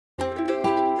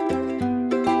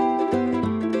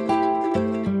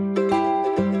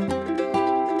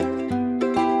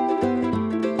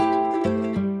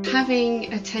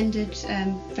attended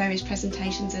various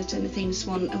presentations at an Athena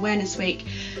SWAN Awareness Week.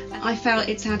 I felt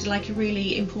it sounded like a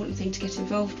really important thing to get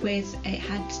involved with. It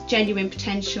had genuine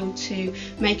potential to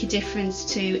make a difference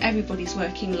to everybody's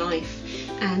working life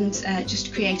and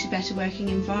just create a better working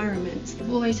environment.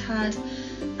 I've always had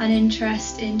an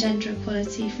interest in gender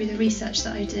equality through the research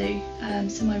that I do.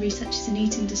 So my research is in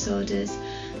eating disorders,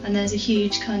 and there's a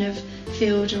huge kind of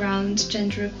field around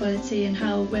gender equality and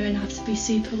how women have to be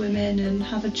super women and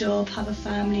have a job, have a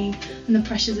family, and the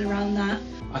pressures around that.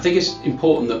 I think it's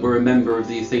important that we're a member of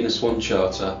the Athena SWAN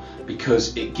Charter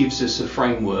because it gives us a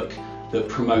framework that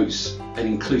promotes an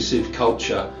inclusive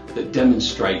culture that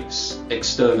demonstrates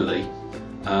externally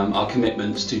our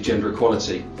commitments to gender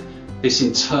equality. This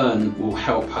in turn will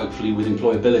help hopefully with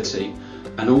employability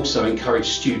and also encourage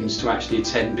students to actually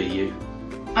attend BU.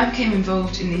 I became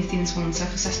involved in the Athena SWAN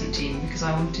self-assessment team because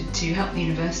I wanted to help the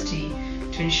university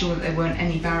to ensure that there weren't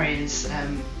any barriers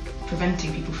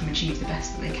preventing people from achieving the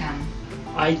best that they can.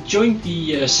 I joined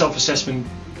the self-assessment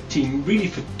team really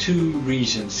for two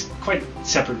reasons, quite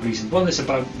separate reasons. One is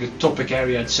about the topic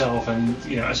area itself, and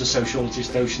as a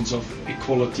sociologist, notions of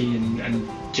equality and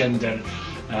gender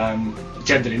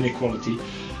inequality,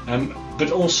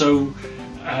 but also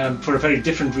for a very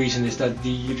different reason is that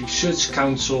the research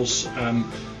councils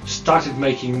started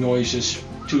making noises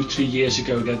 2-3 years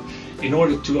ago that in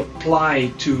order to apply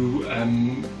to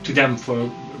them for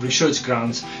research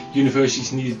grants,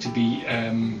 universities needed to be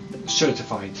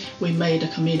certified. We made a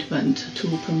commitment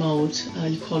to promote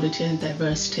equality and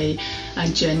diversity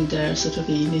and gender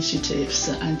initiatives,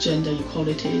 and gender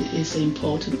equality is an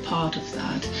important part of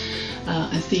that.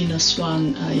 Athena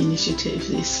SWAN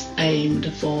initiative is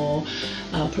aimed for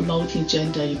promoting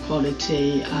gender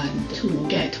equality and to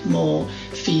get more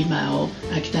female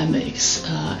academics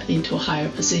into higher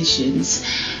positions,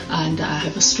 and I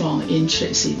have a strong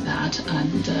interest in that,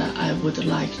 and I would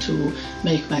like to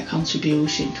make my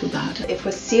contribution to that. If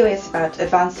we're serious about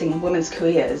advancing women's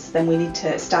careers, then we need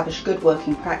to establish good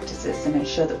working practices and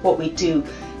ensure that what we do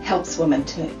helps women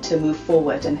to move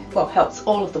forward and helps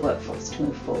all of the workforce to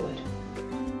move forward.